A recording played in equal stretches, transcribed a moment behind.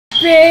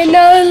been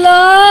a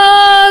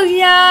long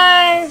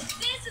time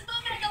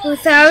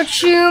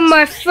without you,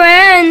 my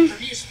friend.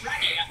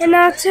 And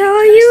I'll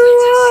tell you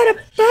all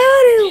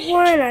about it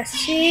when I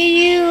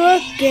see you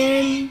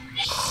again.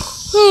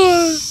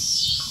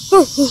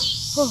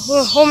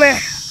 Oh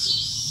man.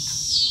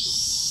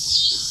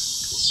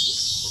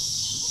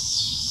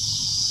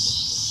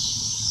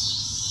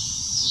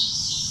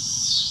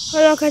 How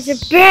long has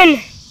it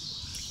been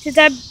since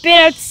I've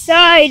been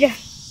outside?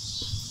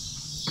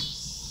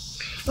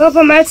 Well,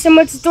 I'm at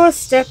someone's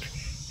doorstep.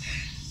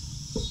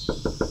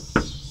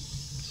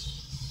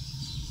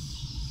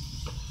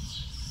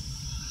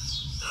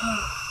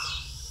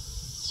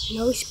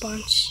 No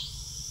response.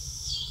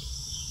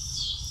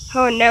 I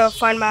will never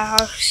find my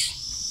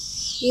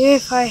house, even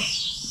if I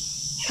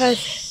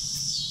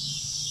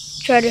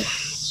try to.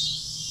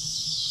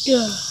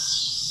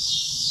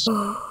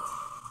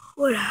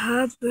 What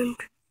happened?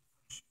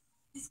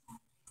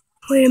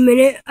 Wait a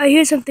minute, I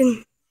hear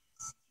something.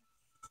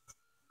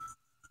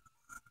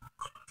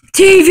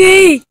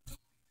 TV!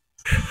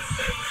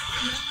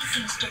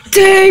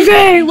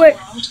 TV! Wait,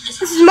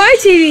 this is my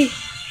TV!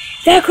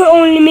 That could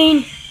only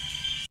mean...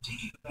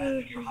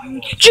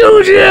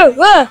 Junior!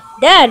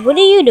 Dad, what are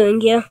you doing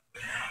here?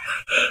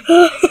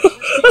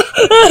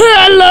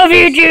 I love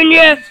you,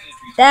 Junior!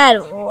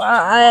 Dad,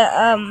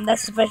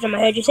 that's the first time I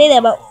heard you say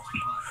that, but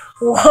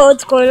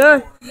what's going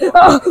on?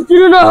 Oh, you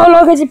don't know how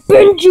long has it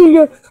been,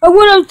 Junior? I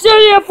went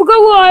outside and I forgot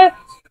where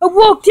I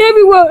walked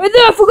everywhere, and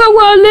then I forgot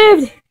where I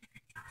lived.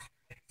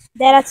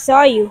 Dad, I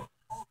saw you.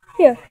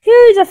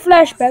 Here's a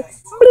flashback.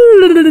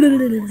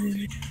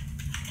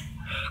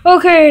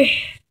 Okay.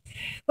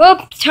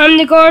 Well, time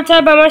to go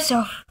outside by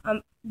myself.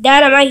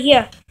 Dad, am I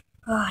here?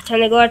 Oh,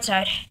 time to go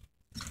outside.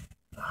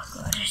 Oh,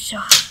 God, it's so...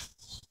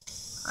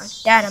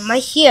 Dad, am I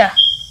here?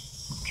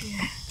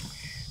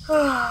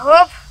 Oh,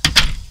 well...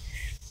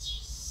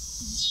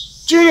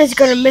 Junior's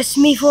gonna miss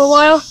me for a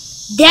while.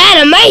 Dad,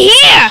 am I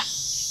here?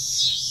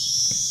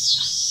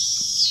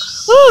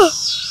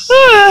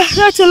 Oh,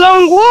 that's a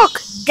long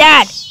walk.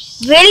 Dad,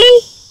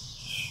 really?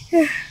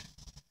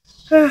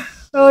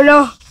 Oh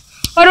no,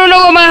 I don't know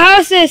where my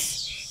house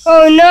is.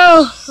 Oh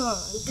no. Oh,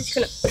 I'm just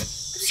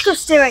gonna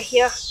stay right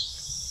here.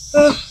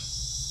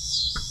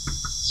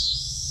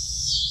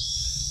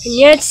 And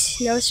yet,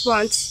 no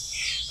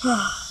response.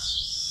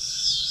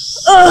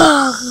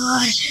 Oh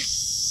God, I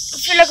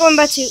feel like I'm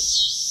about to.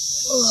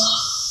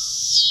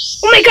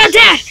 Oh my God,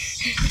 Dad!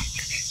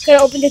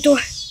 Gotta open the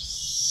door.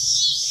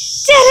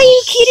 Dad, are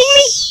you kidding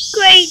me?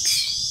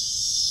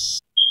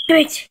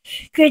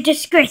 Great,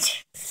 just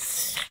great.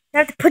 I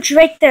have to put you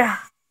right there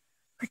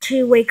until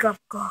you wake up,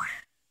 God.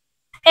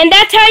 And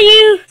that's how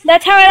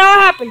it all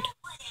happened.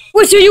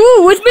 Wait, so you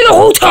were with me the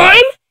whole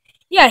time?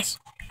 Yes.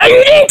 And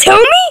you didn't tell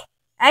me?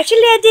 Actually,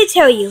 I did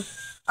tell you.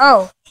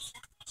 Oh.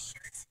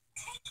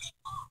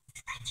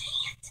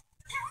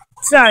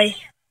 Sorry.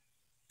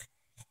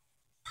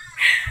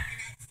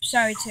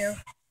 Sorry too.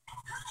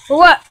 For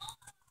what?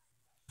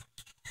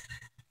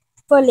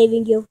 For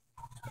leaving you.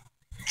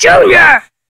 Junior!